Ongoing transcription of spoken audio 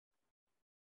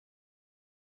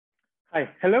Hi,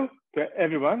 hello to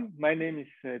everyone. My name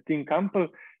is Kampl,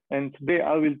 and today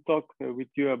I will talk with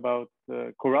you about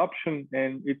corruption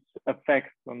and its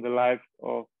effects on the lives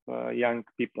of young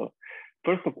people.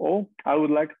 First of all, I would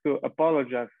like to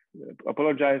apologize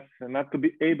not to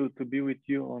be able to be with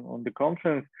you on the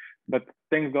conference, but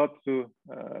thank God to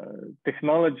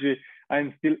technology,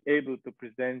 I'm still able to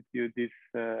present you this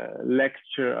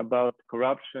lecture about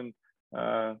corruption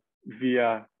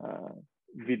via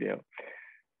video.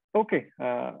 Okay,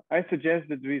 I suggest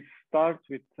that we start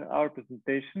with our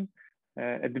presentation.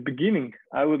 At the beginning,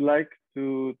 I would like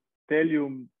to tell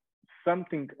you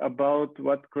something about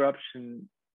what corruption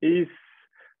is,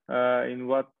 in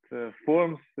what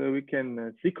forms we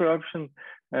can see corruption,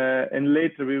 and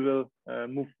later we will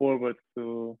move forward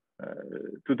to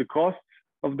the costs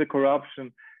of the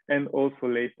corruption, and also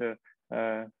later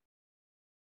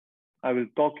I will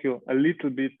talk you a little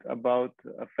bit about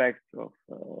effects of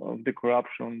the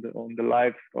corruption on the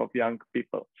lives of young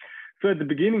people. So at the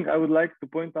beginning, I would like to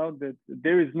point out that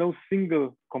there is no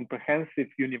single comprehensive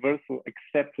universal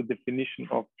accepted definition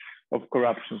of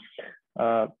corruption.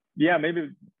 Yeah,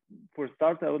 maybe for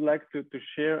start, I would like to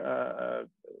share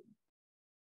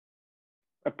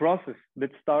a process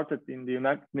that started in the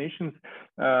United Nations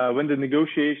when the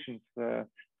negotiations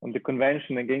on the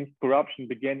Convention Against Corruption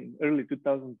began in early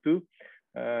 2002,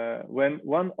 when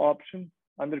one option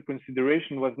under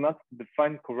consideration was not to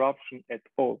define corruption at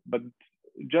all, but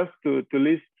just to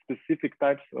list specific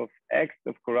types of acts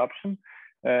of corruption,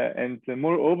 and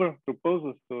moreover,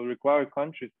 proposals to require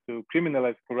countries to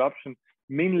criminalize corruption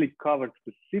mainly covered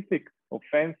specific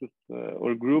offenses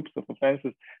or groups of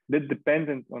offenses that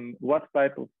depended on what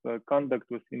type of conduct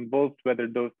was involved, whether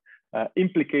those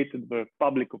implicated were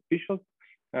public officials,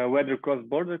 whether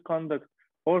cross-border conduct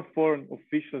or foreign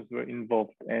officials were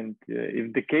involved, and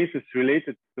if the case is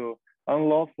related to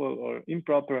unlawful or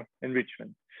improper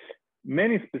enrichment.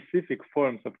 Many specific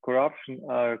forms of corruption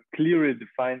are clearly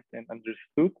defined and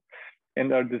understood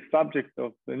and are the subject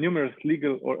of numerous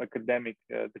legal or academic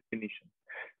definitions.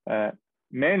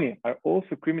 Many are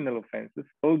also criminal offenses,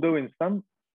 although in some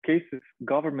cases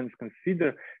governments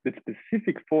consider that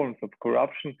specific forms of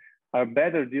corruption are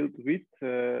better dealt with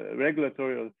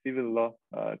regulatory or civil law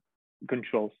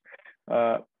controls.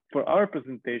 For our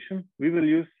presentation, we will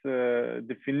use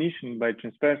definition by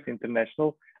Transparency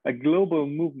International, a global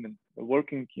movement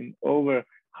working in over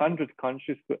 100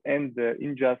 countries to end the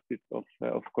injustice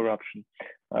of corruption.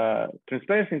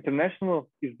 Transparency International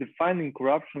is defining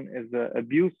corruption as the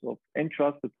abuse of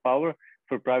entrusted power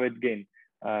for private gain.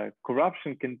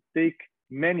 Corruption can take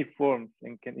many forms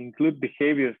and can include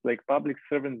behaviors like public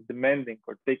servants demanding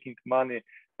or taking money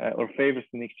or favors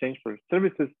in exchange for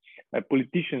services,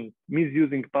 politicians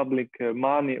misusing public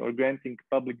money or granting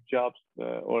public jobs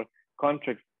or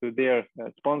contracts to their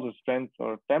sponsors, friends,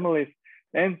 or families,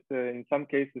 and in some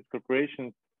cases,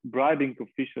 corporations bribing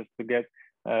officials to get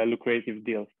lucrative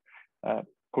deals.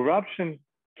 Corruption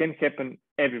can happen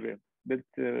everywhere, but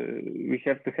we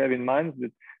have to have in mind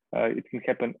that it can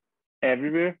happen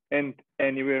everywhere and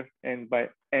anywhere and by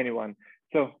anyone.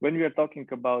 So when we are talking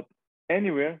about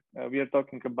anywhere, we are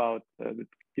talking about that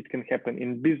it can happen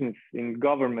in business, in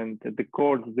government, the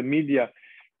courts, the media,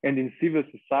 and in civil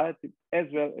society, as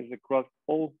well as across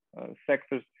all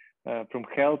sectors, from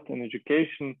health and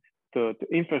education to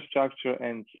infrastructure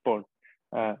and sport.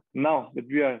 Now that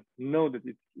we know that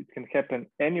it can happen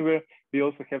anywhere, we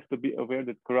also have to be aware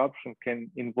that corruption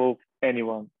can involve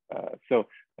anyone. So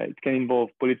it can involve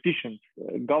politicians,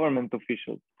 government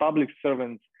officials, public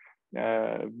servants,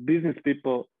 business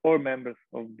people, or members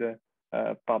of the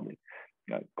public.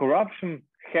 Corruption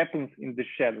happens in the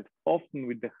shadows, often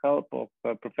with the help of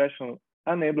professional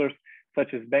enablers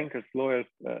such as bankers, lawyers,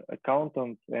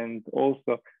 accountants, and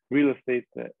also real estate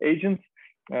agents,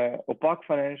 opaque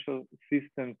financial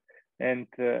systems, and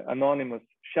anonymous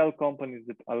shell companies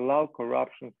that allow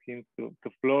corruption schemes to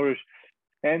flourish,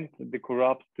 and the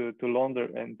corrupt to launder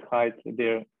and hide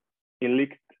their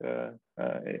illicit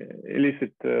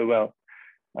wealth.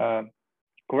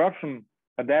 Corruption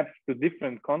adapts to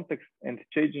different contexts and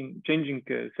changing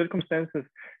circumstances,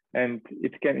 and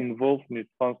it can involve in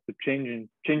response to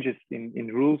changes in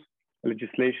rules,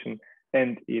 legislation,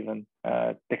 and even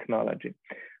technology.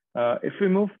 If we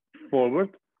move forward,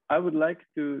 I would like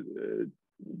to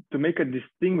make a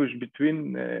distinguish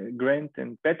between grand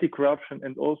and petty corruption,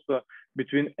 and also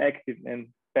between active and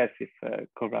passive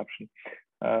corruption.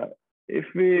 If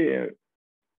we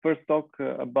first talk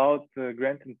about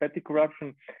grand and petty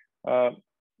corruption,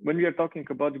 when we are talking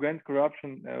about grand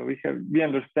corruption, we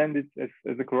understand it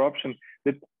as a corruption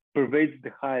that pervades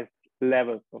the highest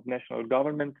levels of national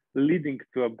government, leading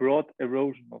to a broad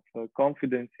erosion of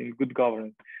confidence in good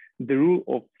governance, the rule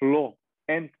of law,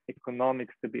 and economic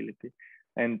stability.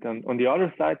 And on the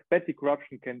other side, petty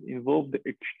corruption can involve the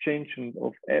exchange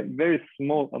of very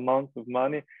small amounts of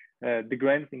money, the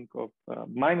granting of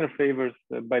minor favors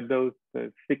by those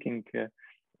seeking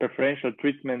preferential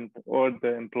treatment, or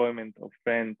the employment of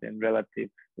friends and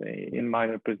relatives in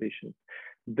minor positions.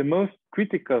 The most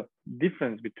critical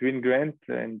difference between grant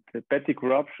and petty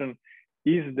corruption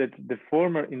is that the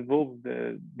former involves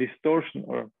the distortion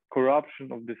or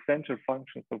corruption of the central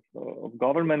functions of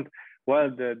government, while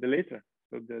the later,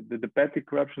 so the petty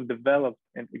corruption, develops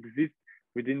and exists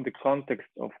within the context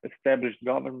of established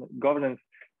governance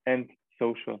and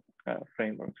social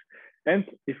frameworks. And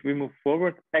if we move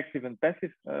forward, active and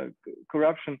passive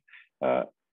corruption,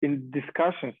 in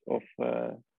discussions of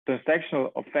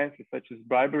transactional offenses such as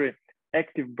bribery,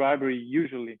 active bribery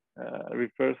usually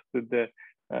refers to the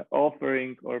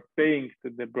offering or paying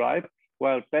to the bribe,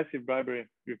 while passive bribery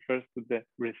refers to the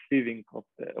receiving of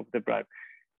the bribe.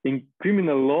 In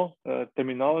criminal law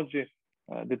terminology,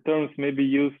 the terms may be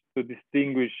used to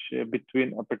distinguish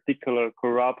between a particular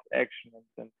corrupt action and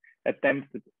an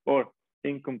attempted or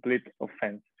incomplete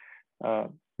offense.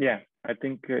 Yeah, I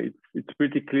think it's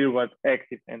pretty clear what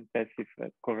active and passive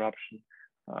corruption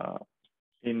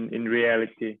in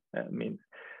reality means.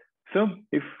 So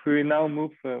if we now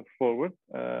move forward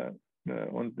to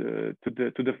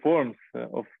the forms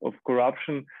of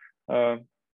corruption,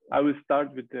 I will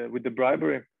start with the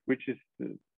bribery, which is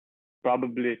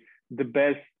probably the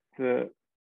best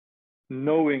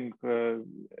knowing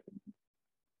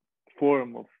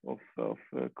form of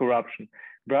corruption.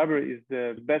 Bribery is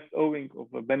the best owing of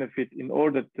a benefit in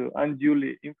order to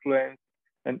unduly influence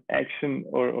an action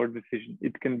or decision.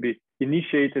 It can be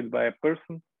initiated by a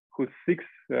person who seeks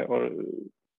or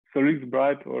solicits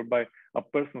bribe, or by a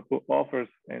person who offers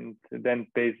and then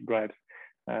pays bribes.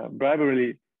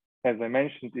 Bribery, as I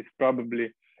mentioned, is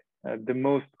probably the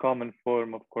most common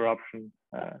form of corruption.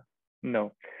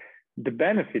 No, the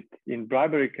benefit in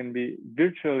bribery can be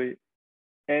virtually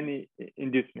any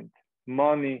inducement: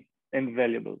 money and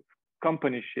valuables,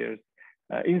 company shares,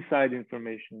 inside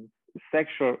information,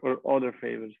 sexual or other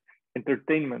favors,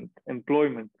 entertainment,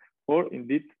 employment, or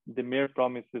indeed the mere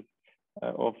promises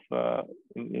of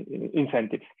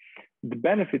incentives. The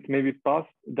benefit may be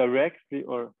passed directly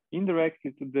or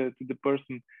indirectly to the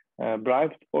person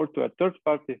bribed, or to a third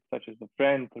party such as a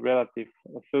friend, relative,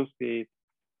 associate,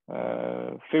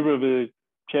 favorable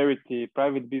charity,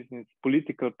 private business,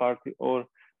 political party, or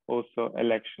also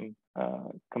election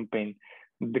campaign.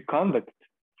 The conduct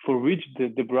for which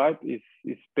the bribe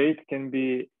is paid can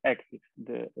be active,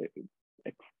 the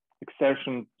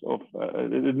exertion of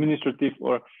administrative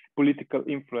or political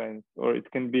influence, or it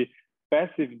can be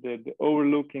passive, the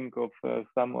overlooking of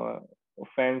some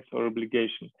offense or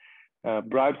obligation.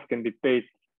 Bribes can be paid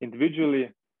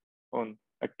individually on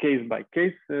a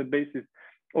case-by-case basis,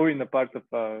 or in a part of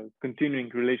a continuing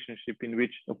relationship in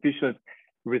which officials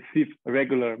receive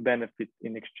regular benefits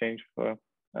in exchange for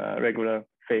regular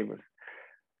favors.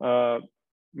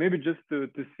 Maybe just to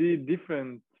see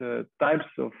different types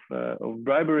of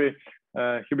bribery,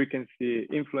 here we can see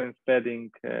influence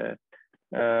peddling,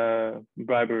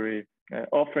 bribery,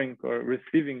 offering or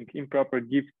receiving improper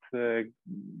gifts,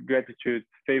 gratitude,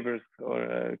 favors,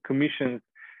 or commissions,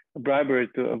 bribery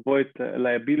to avoid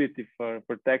liability for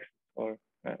taxes or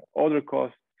other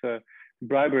costs,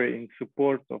 bribery in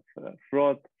support of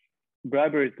fraud,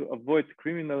 bribery to avoid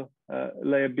criminal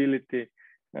liability,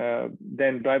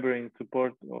 then bribery in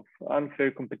support of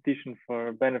unfair competition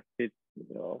for benefits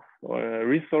or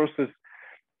resources,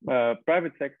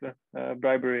 private sector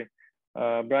bribery,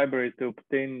 bribery to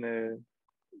obtain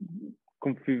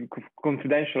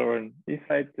confidential or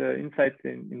inside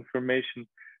information,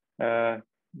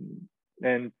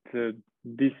 and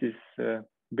this is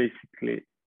basically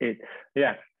it.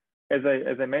 Yeah, as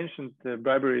I mentioned,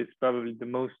 bribery is probably the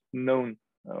most known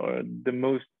or the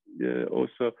most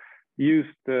also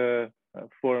used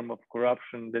form of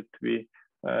corruption that we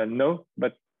know,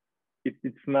 but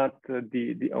it's not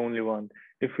the only one.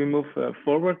 If we move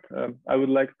forward, I would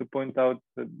like to point out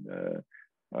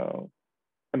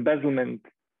embezzlement,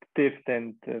 theft,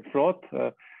 and fraud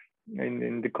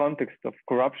in the context of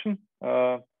corruption.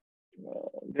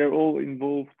 They're all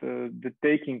involved the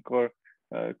taking or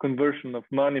conversion of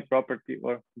money, property,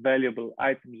 or valuable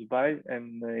items by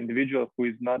an individual who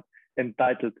is not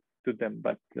entitled to them,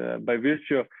 but by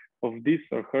virtue of this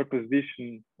or her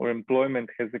position or employment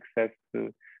has access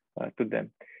to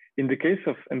them. In the case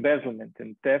of embezzlement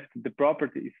and theft, the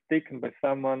property is taken by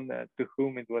someone to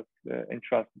whom it was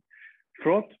entrusted.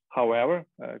 Fraud, however,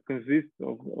 consists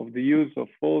of the use of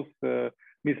false,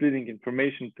 misleading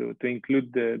information to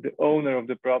include the owner of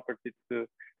the property to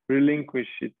relinquish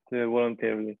it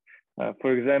voluntarily.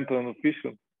 For example, an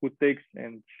official who takes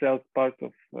and sells part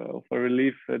of a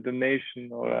relief donation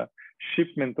or a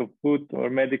shipment of food or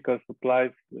medical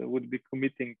supplies would be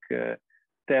committing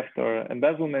theft or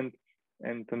embezzlement.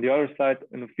 And on the other side,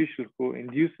 an official who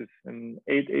induces an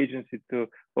aid agency to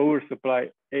oversupply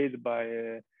aid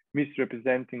by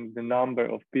misrepresenting the number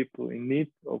of people in need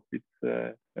of its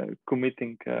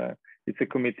committing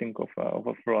of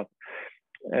a fraud.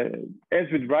 As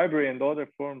with bribery and other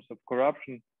forms of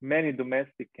corruption, many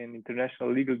domestic and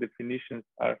international legal definitions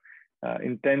are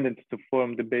intended to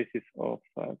form the basis of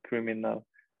criminal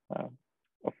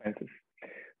offenses.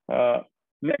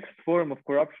 Next form of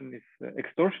corruption is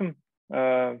extortion,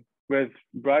 where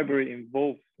bribery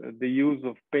involves the use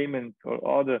of payment or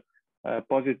other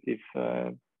positive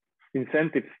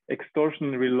incentives.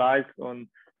 Extortion relies on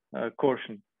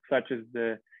coercion, such as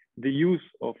the use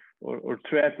of or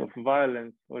threat of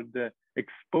violence or the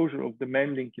exposure of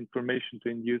demanding information to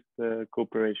induce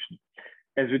cooperation.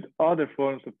 As with other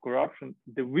forms of corruption,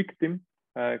 the victim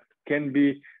can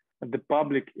be the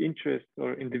public interest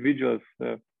or individuals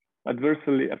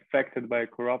adversely affected by a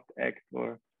corrupt act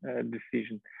or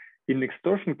decision. In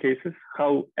extortion cases,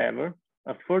 however,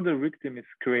 a further victim is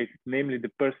created, namely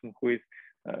the person who is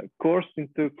coerced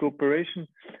into cooperation,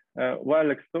 while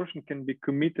extortion can be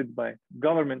committed by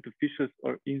government officials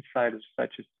or insiders,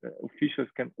 such as officials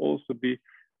can also be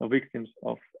victims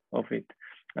of it.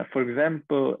 For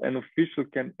example, an official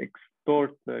can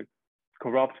extort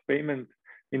corrupt payment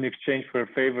in exchange for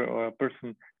a favor, or a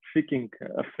person seeking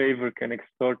a favor can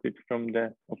extort it from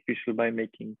the official by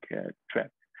making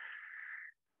threats.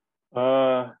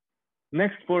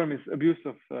 Next form is abuse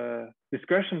of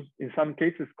discretion. In some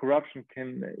cases, corruption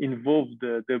can involve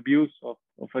the abuse of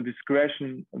a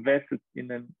discretion vested in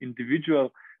an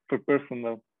individual for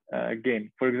personal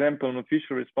gain. For example, an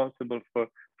official responsible for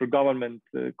government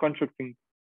contracting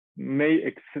may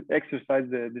exercise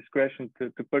the discretion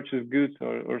to purchase goods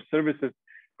or services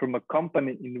from a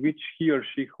company in which he or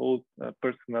she holds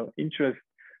personal interest,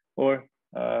 or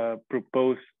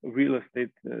propose real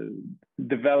estate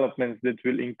developments that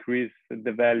will increase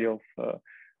the value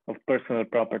of personal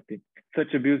property.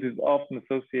 Such abuse is often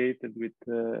associated with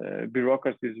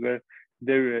bureaucracies where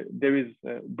there is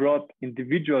broad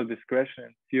individual discretion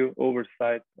and few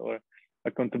oversight or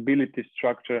accountability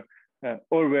structure,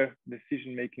 or where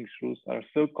decision-making rules are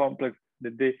so complex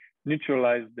that they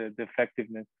neutralize the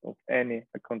effectiveness of any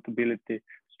accountability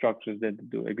structures that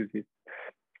do exist.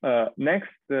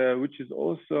 Next, which is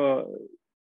also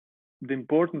the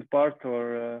important part,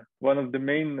 or one of the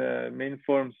main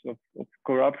forms of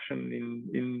corruption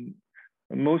in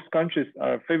most countries,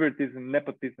 are favoritism,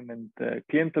 nepotism, and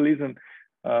clientelism.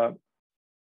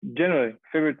 Generally,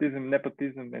 favoritism,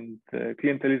 nepotism, and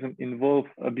clientelism involve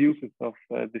abuses of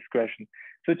discretion.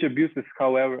 Such abuses,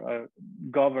 however, are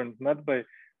governed not by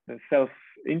the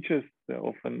self-interest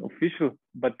of an official,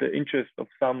 but the interest of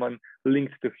someone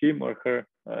linked to him or her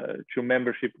through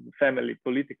membership of the family,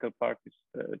 political parties,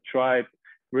 tribe,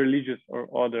 religious or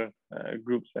other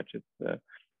groups, such as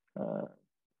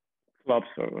clubs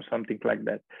or something like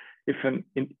that. If an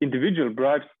individual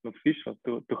bribes an official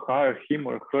to hire him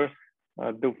or her,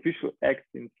 the official acts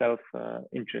in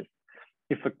self-interest.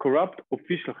 If a corrupt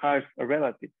official hires a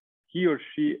relative, he or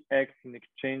she acts in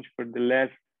exchange for the less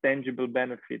tangible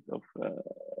benefit of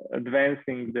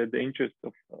advancing the interest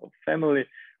of family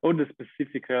or the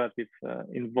specific relative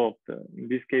involved. In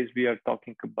this case, we are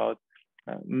talking about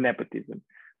nepotism.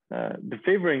 The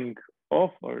favoring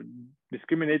of or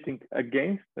discriminating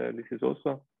against, this is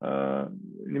also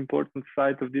an important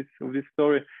side of this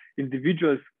story.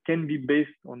 Individuals can be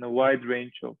based on a wide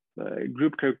range of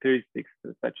group characteristics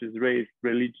such as race,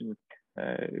 religion,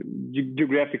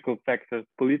 geographical factors,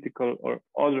 political or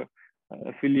other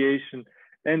affiliation,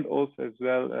 and also as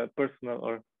well personal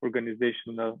or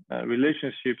organizational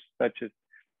relationships such as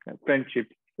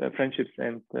friendships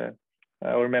and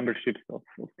or memberships of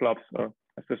clubs or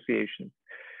associations.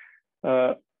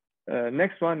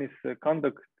 Next one is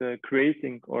conduct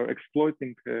creating or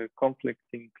exploiting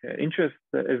conflicting interests.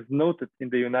 As noted in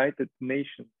the United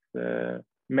Nations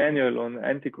Manual on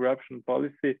Anti-Corruption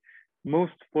Policy,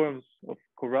 most forms of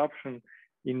corruption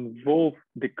involve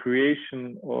the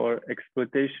creation or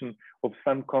exploitation of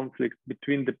some conflict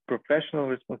between the professional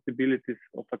responsibilities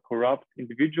of a corrupt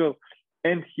individual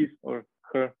and his or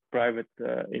her private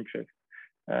interests.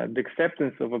 The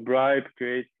acceptance of a bribe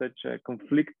creates such a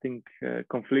conflict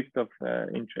of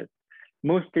interest.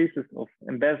 Most cases of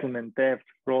embezzlement, theft,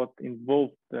 fraud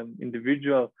involved an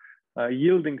individual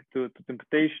yielding to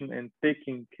temptation and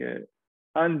taking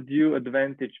undue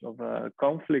advantage of a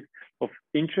conflict of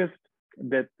interest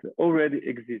that already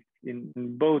exists in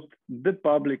both the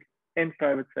public and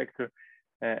private sector.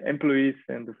 Employees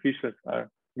and officials are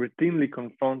routinely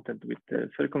confronted with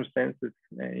circumstances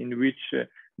in which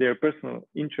their personal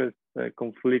interests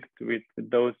conflict with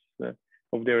those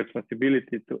of their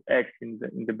responsibility to act in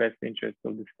the best interest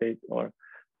of the state or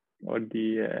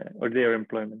their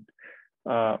employment.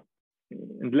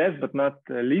 And last but not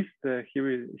least, here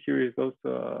is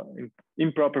also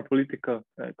improper political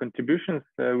contributions,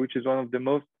 which is one of the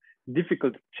most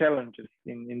difficult challenges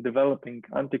in developing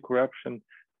anti-corruption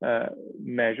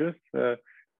measures.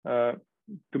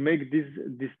 To make this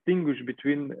distinguish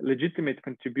between legitimate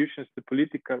contributions to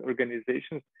political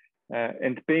organizations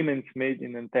and payments made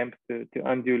in an attempt to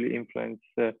unduly influence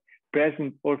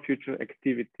present or future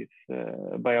activities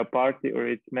by a party or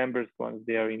its members once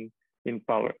they are in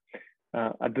power.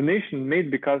 A donation made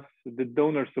because the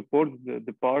donor supports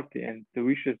the party and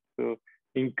wishes to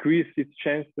increase its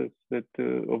chances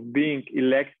of being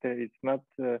elected,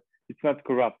 it's not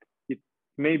corrupt. It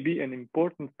may be an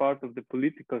important part of the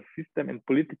political system and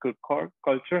political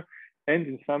culture, and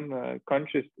in some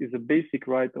countries is a basic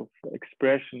right of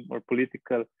expression or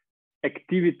political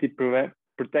activity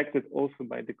protected also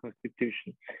by the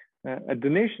constitution. A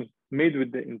donation made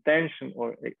with the intention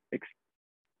or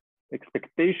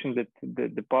expectation that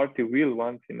the party will,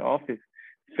 once in office,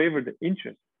 favor the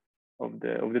interest of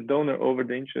the donor over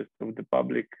the interest of the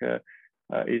public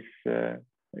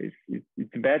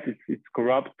it's bad. It's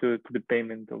corrupt to the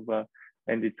payment of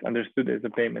and it's understood as a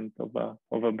payment of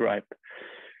a bribe.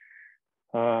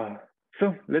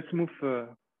 So let's move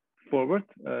forward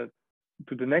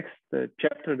to the next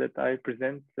chapter that I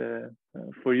present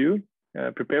for you,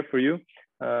 prepare for you.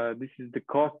 This is the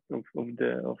cost of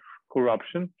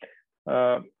corruption,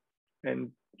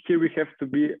 and here we have to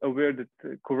be aware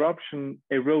that corruption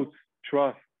erodes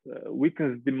trust,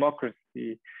 weakens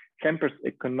democracy, hampers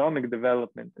economic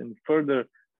development, and further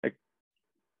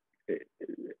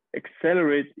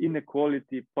accelerates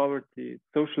inequality, poverty,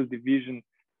 social division,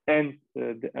 and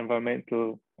the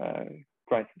environmental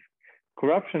crisis.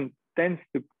 Corruption tends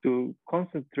to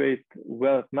concentrate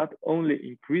wealth, not only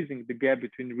increasing the gap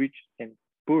between rich and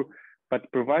poor,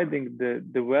 but providing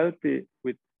the wealthy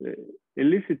with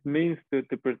illicit means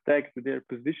to protect their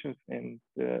positions and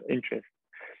interests.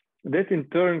 That in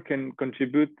turn can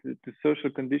contribute to social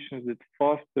conditions that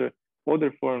foster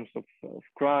other forms of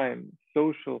crime,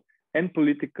 social and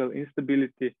political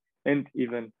instability, and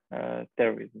even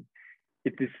terrorism.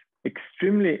 It is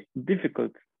extremely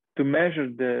difficult to measure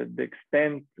the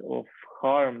extent of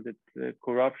harm that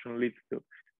corruption leads to.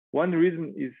 One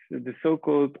reason is the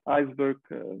so-called iceberg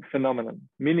phenomenon,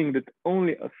 meaning that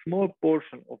only a small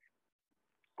portion of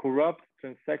corrupt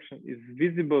transaction is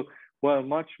visible while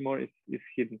much more is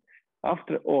hidden.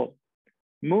 After all,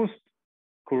 most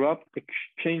corrupt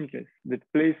exchanges that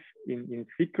place in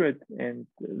secret, and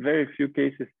very few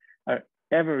cases are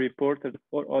ever reported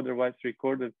or otherwise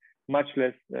recorded, much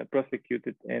less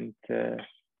prosecuted and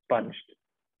punished.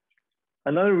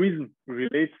 Another reason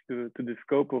relates to the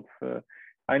scope of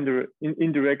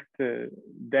indirect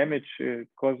damage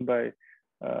caused by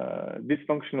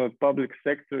dysfunctional public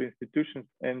sector institutions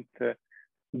and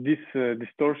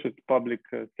distorted public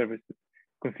services.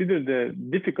 Consider the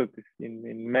difficulties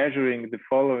in measuring the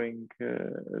following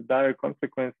dire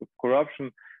consequence of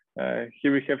corruption.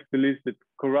 Here we have to list that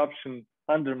corruption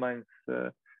undermines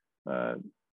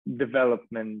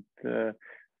development,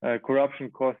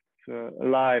 corruption costs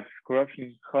lives,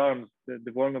 corruption harms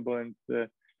the vulnerable and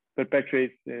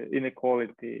perpetuates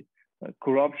inequality,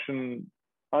 corruption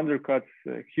undercuts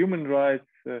human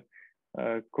rights,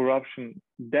 corruption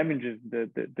damages the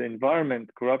environment,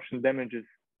 corruption damages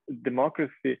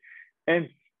democracy, and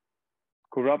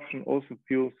corruption also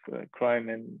fuels crime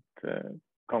and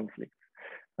conflicts.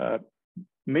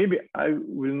 Maybe I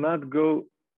will not go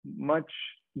much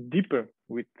deeper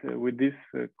with this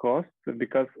cost,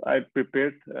 because I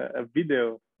prepared a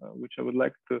video which I would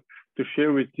like to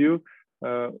share with you,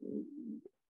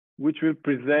 which will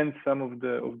present some of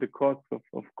the costs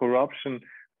of corruption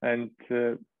and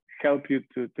help you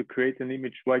to create an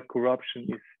image why corruption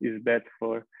is bad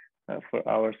for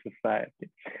our society.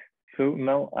 So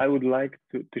now I would like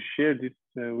to share this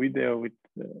video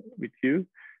with you,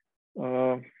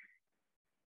 so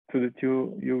that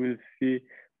you will see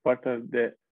what are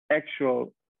the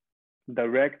actual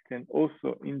direct and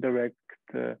also indirect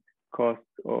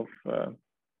costs of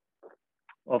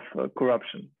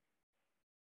corruption.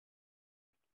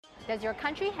 Does your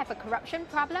country have a corruption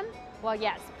problem? Well,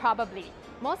 yes, probably.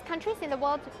 Most countries in the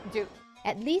world do.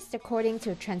 At least according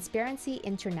to Transparency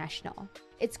International.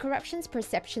 Its Corruption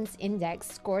Perceptions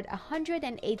Index scored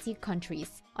 180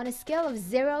 countries on a scale of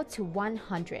 0 to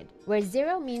 100, where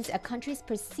 0 means a country is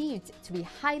perceived to be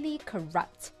highly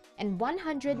corrupt, and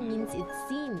 100 means it's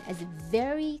seen as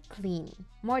very clean.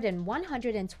 More than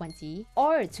 120,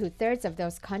 or 2/3 of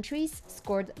those countries,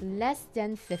 scored less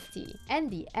than 50,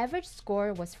 and the average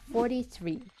score was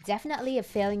 43. Definitely a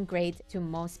failing grade to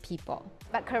most people.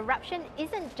 But corruption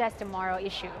isn't just a moral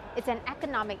issue, it's an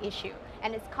economic issue,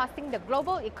 and it's costing the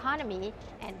global economy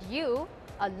and you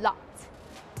a lot.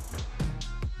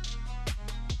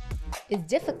 It's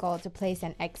difficult to place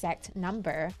an exact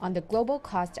number on the global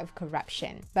cost of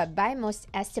corruption, but by most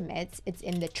estimates, it's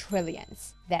in the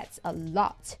trillions. That's a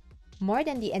lot. More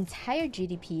than the entire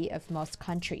GDP of most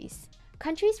countries.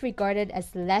 Countries regarded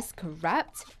as less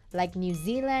corrupt, like New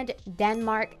Zealand,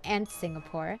 Denmark, and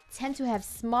Singapore, tend to have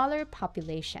smaller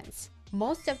populations.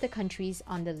 Most of the countries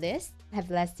on the list have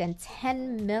less than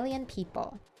 10 million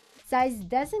people. Size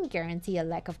doesn't guarantee a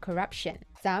lack of corruption.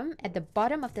 Some at the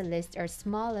bottom of the list are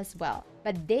small as well,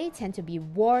 but they tend to be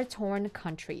war-torn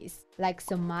countries like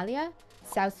Somalia,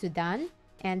 South Sudan,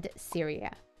 and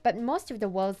Syria. But most of the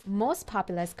world's most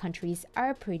populous countries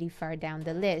are pretty far down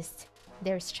the list.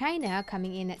 There's China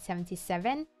coming in at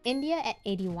 77, India at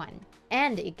 81.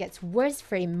 And it gets worse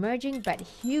for emerging but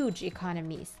huge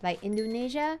economies like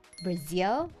Indonesia,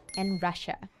 Brazil, and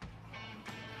Russia.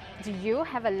 Do you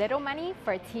have a little money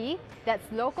for tea?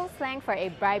 That's local slang for a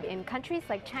bribe in countries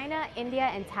like China, India,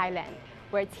 and Thailand,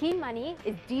 where tea money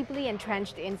is deeply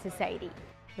entrenched in society.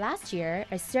 Last year,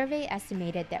 a survey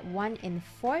estimated that 1 in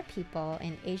 4 people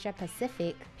in Asia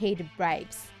Pacific paid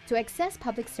bribes to access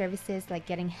public services like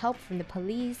getting help from the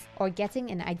police or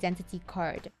getting an identity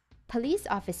card. Police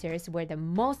officers were the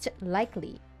most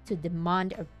likely to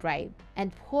demand a bribe,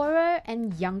 and poorer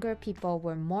and younger people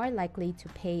were more likely to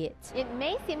pay it. It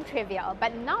may seem trivial,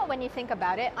 but not when you think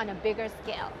about it on a bigger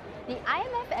scale. The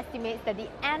IMF estimates that the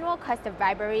annual cost of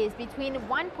bribery is between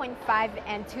 $1.5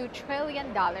 and $2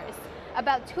 trillion,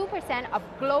 about 2% of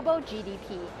global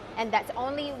GDP, and that's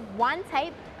only one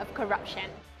type of corruption.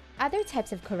 Other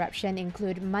types of corruption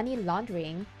include money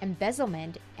laundering,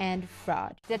 embezzlement, and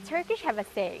fraud. The Turkish have a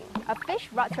saying, a fish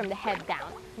rots from the head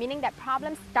down, meaning that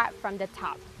problems start from the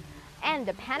top. And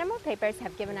the Panama Papers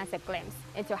have given us a glimpse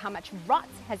into how much rot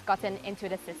has gotten into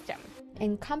the system.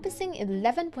 Encompassing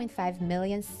 11.5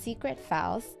 million secret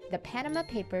files, the Panama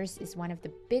Papers is one of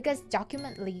the biggest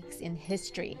document leaks in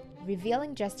history,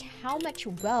 revealing just how much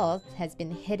wealth has been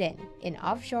hidden in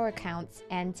offshore accounts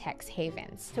and tax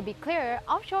havens. To be clear,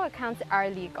 offshore accounts are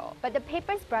legal, but the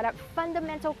papers brought up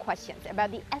fundamental questions about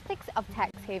the ethics of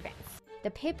tax havens. The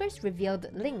papers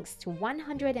revealed links to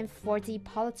 140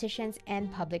 politicians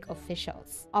and public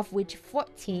officials, of which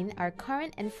 14 are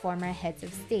current and former heads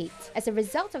of state. As a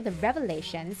result of the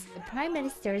revelations, the prime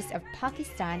ministers of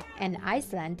Pakistan and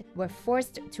Iceland were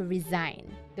forced to resign.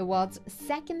 The world's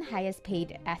second highest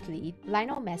paid athlete,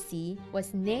 Lionel Messi,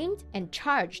 was named and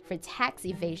charged for tax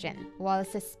evasion, while a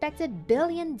suspected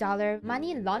billion-dollar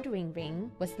money laundering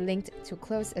ring was linked to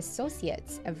close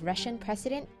associates of Russian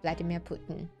President Vladimir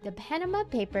Putin. The Panama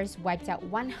Papers wiped out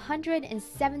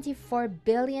 $174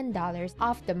 billion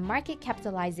off the market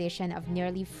capitalization of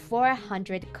nearly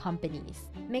 400 companies,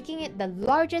 making it the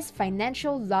largest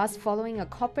financial loss following a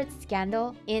corporate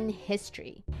scandal in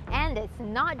history. And it's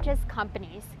not just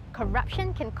companies.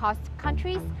 Corruption can cost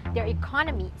countries their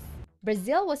economies.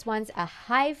 Brazil was once a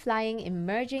high-flying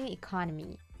emerging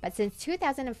economy, but since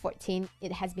 2014,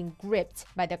 it has been gripped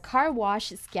by the car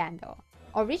wash scandal.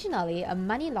 Originally a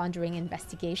money laundering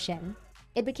investigation,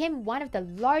 it became one of the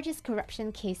largest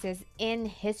corruption cases in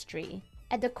history.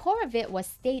 At the core of it was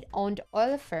state-owned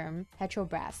oil firm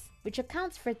Petrobras, which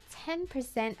accounts for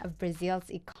 10% of Brazil's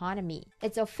economy.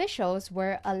 Its officials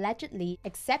were allegedly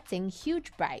accepting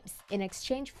huge bribes in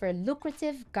exchange for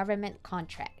lucrative government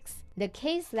contracts. The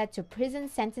case led to prison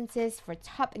sentences for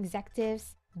top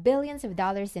executives, billions of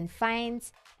dollars in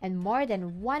fines, and more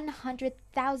than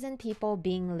 100,000 people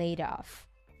being laid off.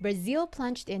 Brazil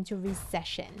plunged into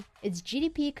recession. Its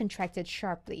GDP contracted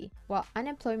sharply, while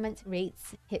unemployment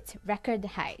rates hit record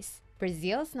highs.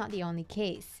 Brazil's not the only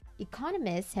case.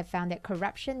 Economists have found that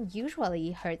corruption usually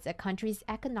hurts a country's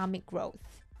economic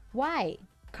growth. Why?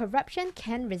 Corruption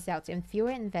can result in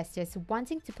fewer investors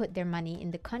wanting to put their money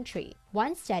in the country.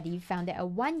 One study found that a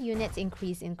 1 unit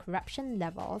increase in corruption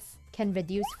levels can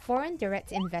reduce foreign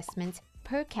direct investment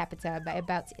per capita by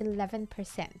about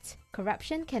 11%.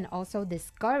 Corruption can also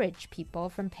discourage people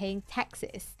from paying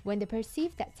taxes when they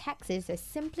perceive that taxes are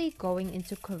simply going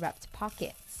into corrupt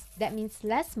pockets. That means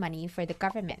less money for the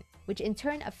government, which in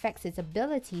turn affects its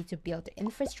ability to build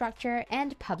infrastructure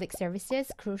and public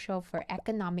services crucial for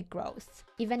economic growth.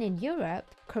 Even in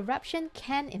Europe, corruption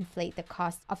can inflate the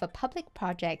cost of a public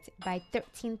project by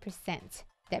 13%.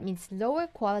 That means lower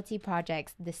quality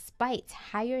projects despite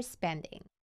higher spending.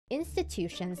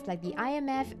 Institutions like the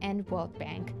IMF and World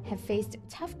Bank have faced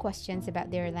tough questions about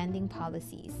their lending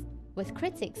policies, with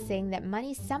critics saying that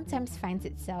money sometimes finds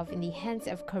itself in the hands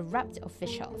of corrupt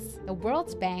officials. The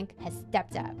World Bank has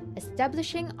stepped up,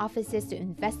 establishing offices to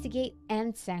investigate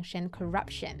and sanction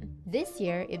corruption. This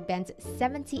year, it banned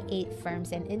 78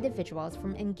 firms and individuals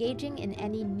from engaging in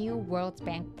any new World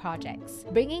Bank projects,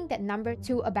 bringing that number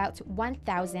to about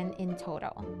 1,000 in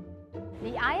total.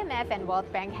 The IMF and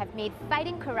World Bank have made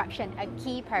fighting corruption a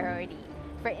key priority.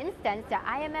 For instance, the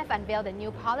IMF unveiled a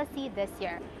new policy this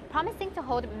year, promising to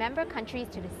hold member countries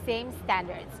to the same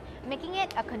standards, making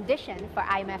it a condition for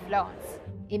IMF loans.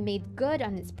 It made good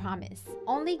on its promise,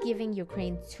 only giving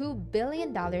Ukraine $2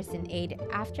 billion in aid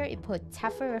after it put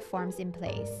tougher reforms in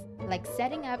place, like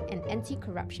setting up an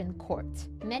anti-corruption court.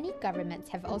 Many governments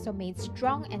have also made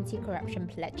strong anti-corruption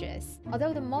pledges,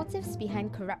 although the motives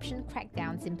behind corruption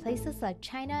crackdowns in places like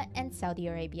China and Saudi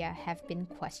Arabia have been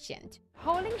questioned.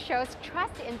 Polling shows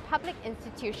trust in public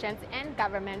institutions and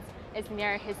governments is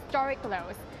near historic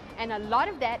lows, and a lot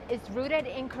of that is rooted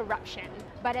in corruption.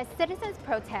 But as citizens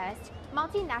protest,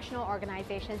 multinational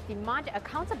organizations demand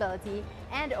accountability,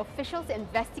 and officials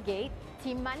investigate,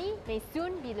 team money may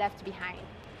soon be left behind.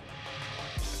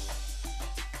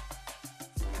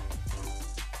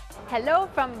 Hello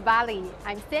from Bali.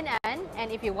 I'm Sin An,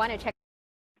 and if you want to check...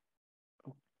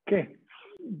 Okay,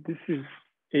 this is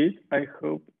it. I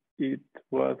hope it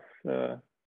was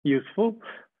useful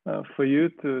for you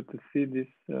to see this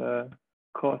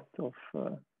cost of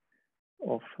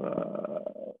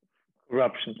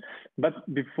corruption. But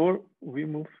before we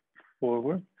move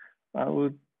forward, I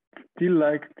would still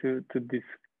like to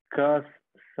discuss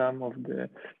some of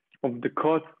the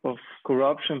costs of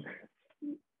corruption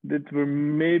that were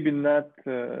maybe not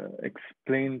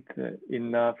explained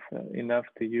enough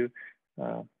to you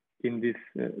in this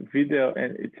video,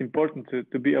 and it's important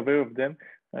to be aware of them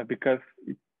because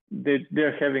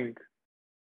they're having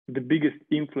the biggest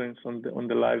influence on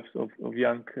the lives of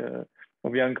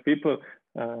young people,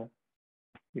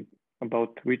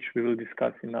 about which we will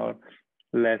discuss in our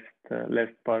last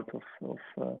part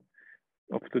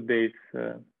of today's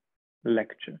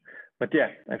lecture. But yeah,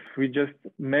 if we just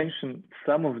mention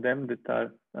some of them that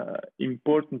are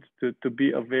important to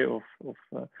be aware of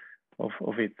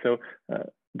it. So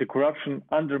the corruption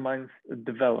undermines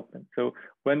development. So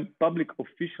when public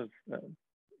officials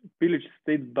pillage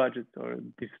state budgets or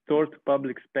distort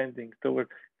public spending toward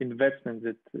investments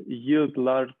that yield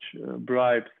large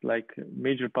bribes like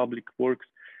major public works,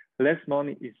 less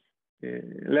money is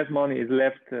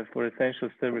left for essential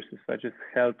services such as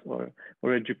health or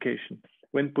education.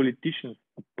 When politicians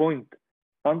appoint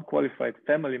unqualified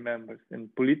family members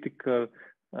and political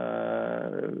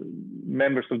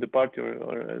members of the party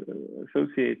or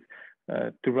associates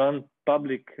to run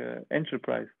public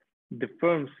enterprise, the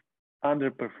firms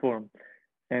underperform,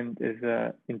 and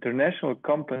as international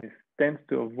companies tend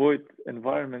to avoid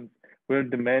environments where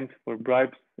demands for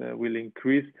bribes will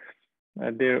increase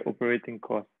their operating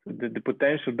costs. The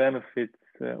potential benefits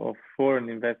of foreign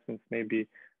investments may be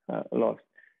lost.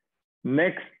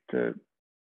 Next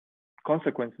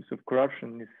consequences of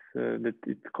corruption is that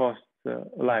it costs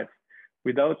lives.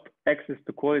 Without access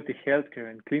to quality healthcare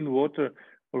and clean water,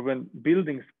 or when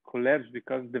buildings collapse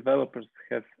because developers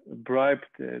have bribed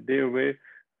their way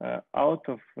out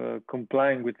of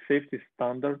complying with safety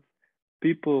standards,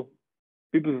 people's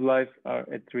lives are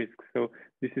at risk. So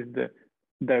this is the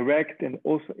direct and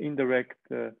also indirect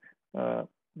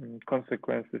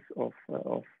consequences of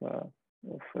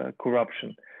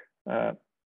corruption.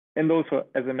 And also,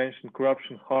 as I mentioned,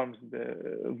 corruption harms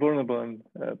the vulnerable and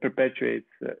perpetuates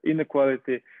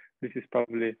inequality. This is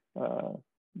probably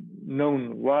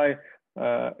known why,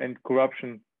 and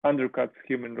corruption undercuts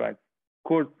human rights.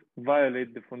 Courts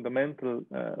violate the fundamental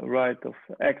right of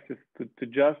access to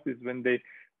justice when they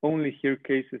only hear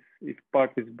cases if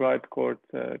parties bribe court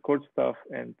staff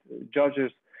and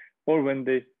judges, or when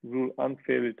they rule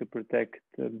unfairly to protect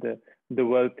the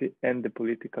wealthy and the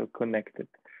political connected.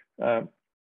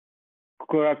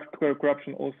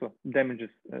 Corruption also damages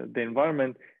the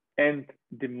environment and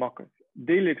democracy.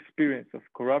 Daily experience of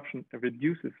corruption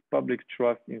reduces public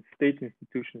trust in state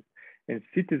institutions, and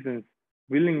citizens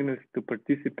willingness to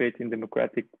participate in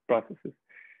democratic processes.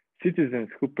 Citizens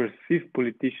who perceive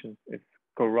politicians as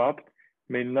corrupt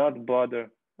may not bother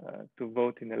to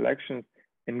vote in elections,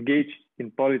 engage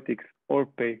in politics, or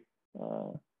pay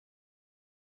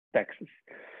taxes.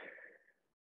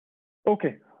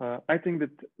 Okay, I think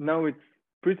that now it's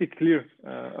pretty clear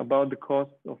about the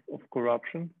cost of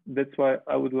corruption. That's why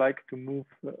I would like to move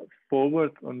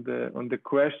forward on the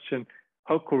question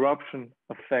how corruption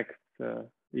affects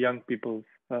young people's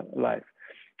life.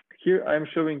 Here I'm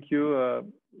showing you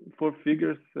 4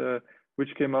 figures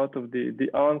which came out of the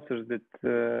answers that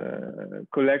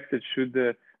collected through the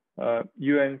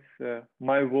UN's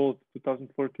My World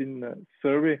 2014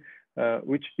 survey,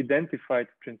 which identified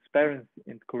transparency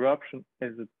and corruption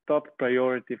as a top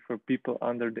priority for people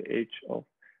under the age of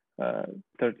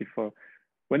 34.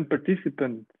 When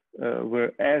participants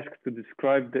were asked to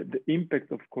describe the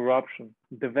impact of corruption,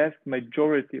 the vast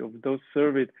majority of those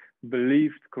surveyed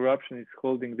believed corruption is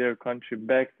holding their country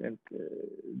back and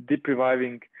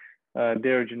depriving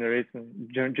their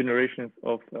generations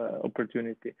of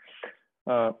opportunity.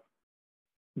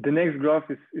 The next graph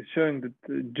is showing that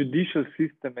the judicial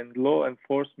system and law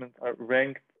enforcement are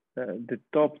ranked the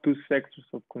top 2 sectors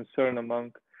of concern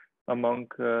among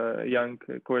young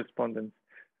correspondents,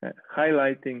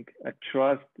 highlighting a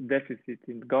trust deficit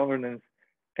in governance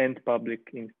and public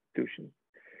institutions.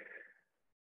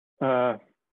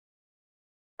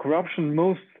 Corruption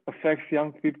most affects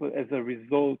young people as a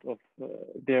result of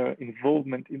their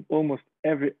involvement in almost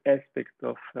every aspect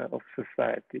of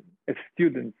society, as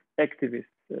students, activists,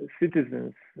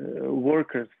 citizens,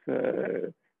 workers,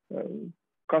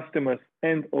 customers,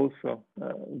 and also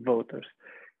voters.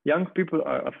 Young people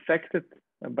are affected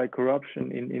by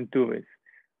corruption in 2 ways.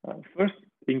 First,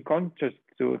 in contrast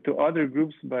to other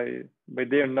groups by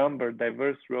their number,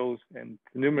 diverse roles, and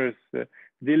numerous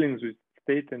dealings with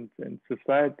state and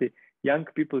society, young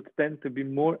people tend to be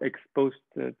more exposed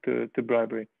to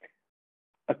bribery.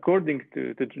 According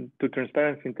to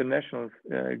Transparency International's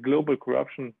Global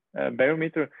Corruption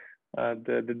Barometer,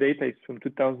 the data is from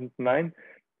 2009,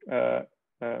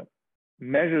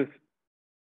 measures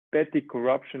petty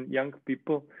corruption young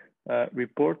people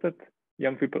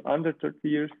under 30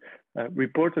 years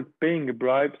reported paying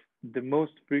bribes the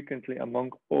most frequently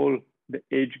among all the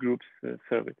age groups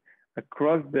surveyed.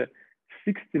 Across the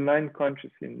 69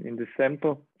 countries in the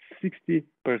sample, 60%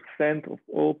 of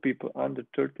all people under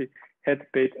 30 had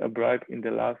paid a bribe in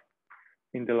the last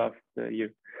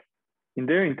year. In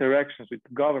their interactions with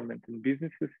government and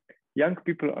businesses, young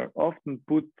people are often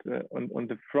put on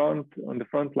the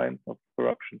front line of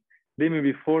corruption. They may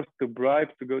be forced to bribe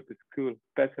to go to school,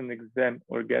 pass an exam,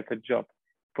 or get a job.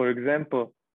 For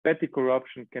example, petty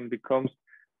corruption can become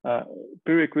a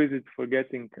prerequisite for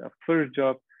getting a first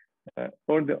job,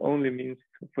 or the only means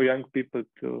for young people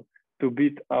to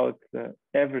beat out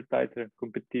ever tighter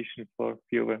competition for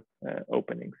fewer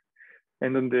openings.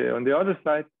 And on the other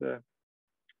side,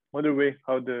 other way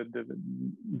how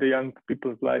the young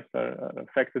people's lives are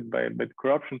affected by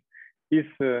corruption is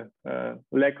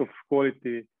lack of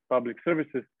quality public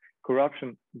services.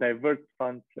 Corruption diverts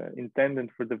funds intended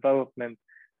for development,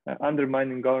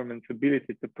 undermining government's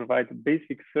ability to provide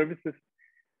basic services,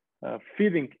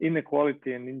 feeding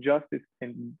inequality and injustice,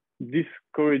 and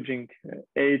discouraging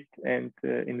aid and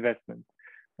investment.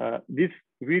 This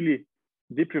really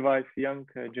deprives young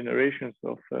generations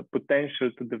of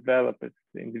potential to develop as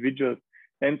individuals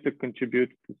and to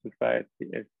contribute to society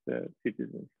as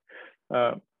citizens.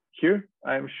 Here,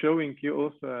 I'm showing you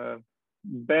also a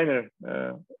banner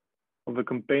of a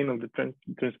campaign of the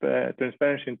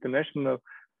Transparency International.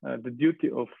 The duty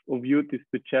of youth is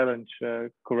to challenge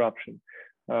corruption.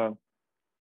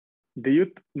 The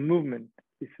youth movement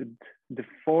is at the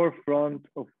forefront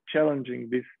of challenging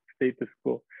this status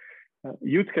quo.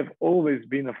 Youth have always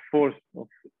been a force of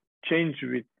change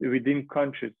within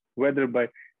countries, whether by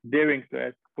daring to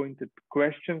ask pointed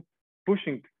questions,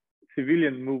 pushing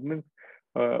civilian movements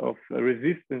of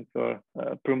resistance, or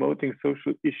promoting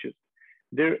social issues.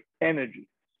 Their energy,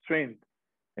 strength,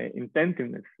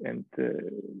 intentiveness, and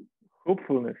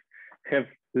hopefulness have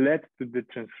led to the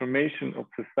transformation of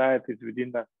societies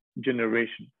within a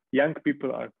generation. Young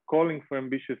people are calling for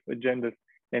ambitious agendas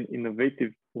and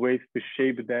innovative ways to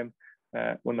shape them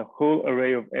on a whole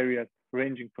array of areas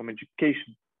ranging from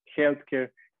education, healthcare,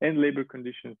 and labor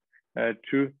conditions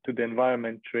through to the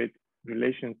environment, trade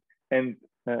relations, and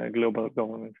global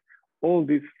governance. All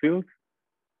these fields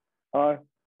are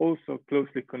also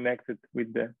closely connected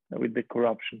with the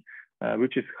corruption,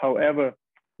 which is, however,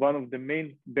 one of the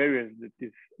main barriers that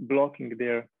is blocking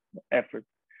their efforts.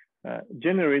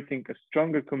 generating a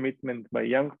stronger commitment by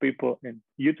young people and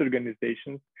youth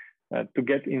organizations to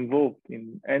get involved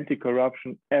in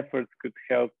anti-corruption efforts could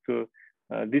help to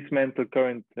dismantle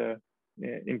current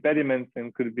impediments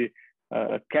and could be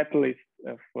a catalyst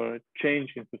for change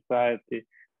in society,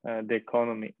 the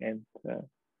economy, and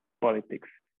politics.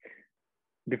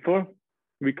 Before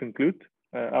we conclude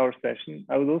our session,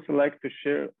 I would also like to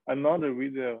share another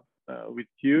video with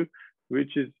you,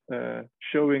 which is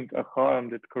showing a harm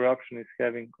that corruption is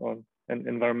having on an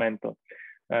environmental.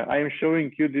 I am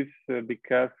showing you this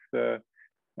because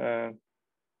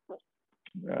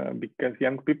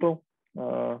young people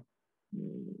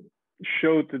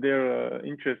showed their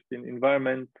interest in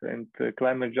environment and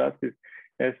climate justice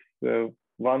as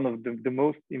one of the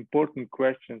most important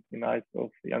questions in eyes of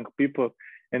young people,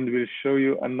 and will show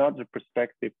you another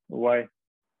perspective why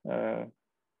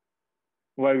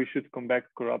we should combat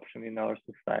corruption in our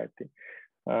society.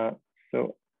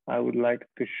 So I would like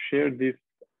to share this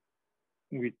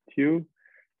with you.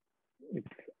 It's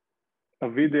a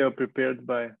video prepared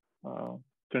by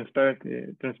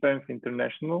Transparency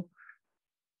International.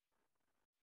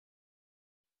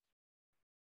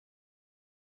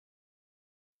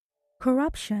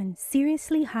 Corruption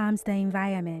seriously harms the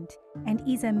environment and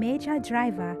is a major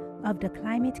driver of the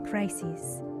climate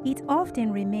crisis. It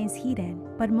often remains hidden,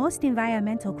 but most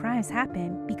environmental crimes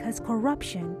happen because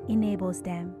corruption enables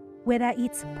them. Whether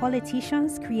it's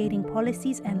politicians creating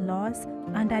policies and laws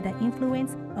under the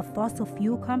influence of fossil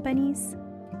fuel companies,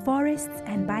 forests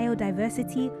and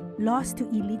biodiversity lost to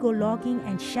illegal logging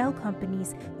and shell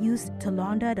companies used to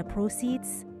launder the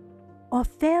proceeds, or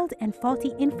failed and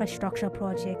faulty infrastructure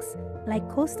projects like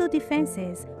coastal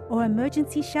defenses or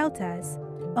emergency shelters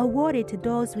awarded to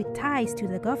those with ties to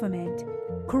the government,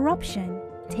 corruption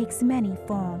takes many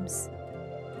forms.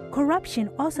 Corruption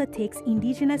also takes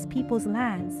indigenous people's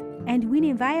lands, and when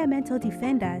environmental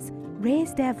defenders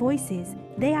raise their voices,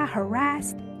 they are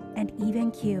harassed and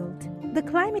even killed. The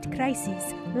climate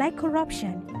crisis, like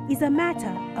corruption, is a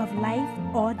matter of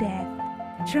life or death.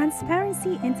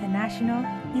 Transparency International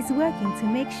is working to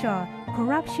make sure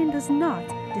corruption does not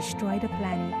destroy the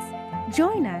planet.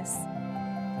 Join us.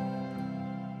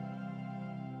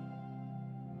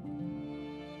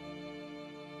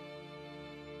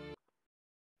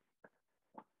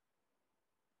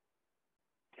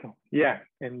 So yeah,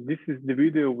 and this is the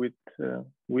video with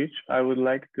which I would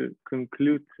like to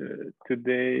conclude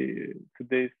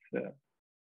today's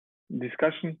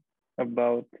discussion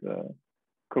about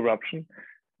corruption.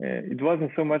 It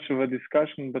wasn't so much of a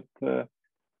discussion, but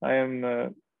I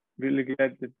am really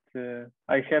glad that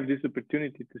I have this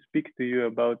opportunity to speak to you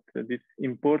about this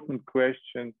important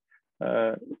question,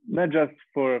 not just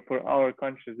for our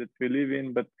countries that we live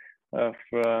in, but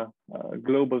for a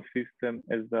global system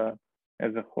as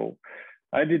a whole.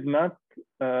 I did not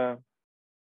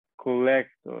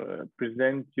collect or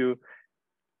present you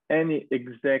any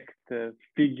exact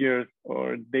figures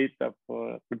or data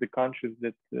for the countries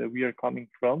that we are coming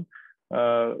from,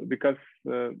 because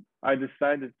I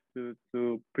decided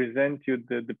to present you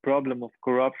the problem of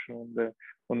corruption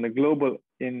on the global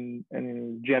in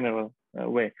general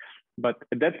way. But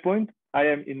at that point, I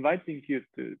am inviting you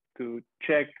to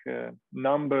check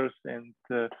numbers and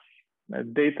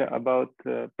data about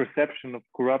perception of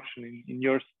corruption in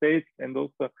your state, and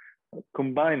also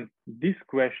combine these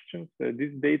questions,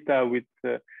 this data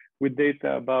with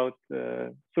data about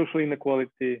social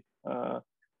inequality,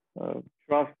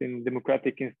 trust in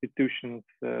democratic institutions,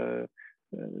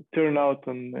 turnout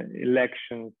on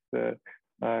elections,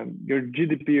 your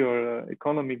GDP or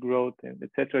economy growth, and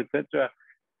etc., etc.,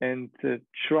 and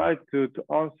try to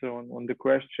answer on the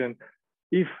question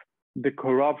if the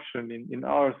corruption in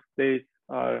our states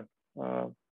are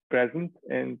present,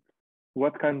 and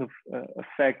what kind of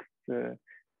effects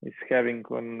is having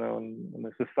on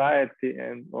the society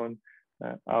and on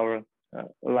our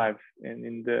lives. And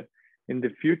in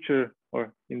the future,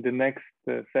 or in the next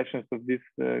sessions of this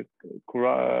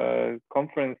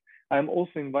conference, I'm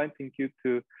also inviting you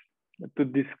to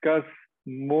discuss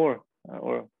more,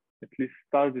 or at least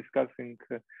start discussing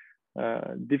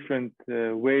different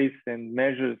ways and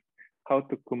measures how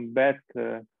to combat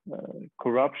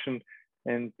corruption,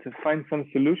 and to find some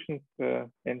solutions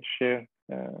and share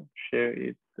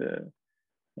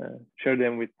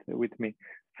them with me.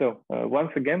 So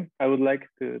once again, I would like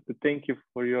to thank you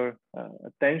for your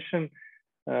attention.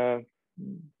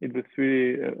 It was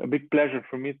really a big pleasure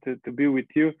for me to be with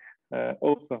you,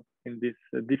 also in this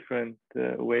different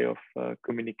way of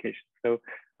communication. So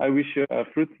I wish you a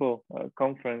fruitful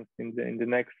conference in the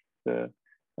next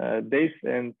days,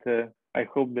 and I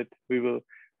hope that we will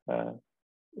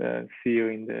see you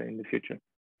in the future.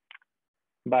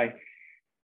 Bye.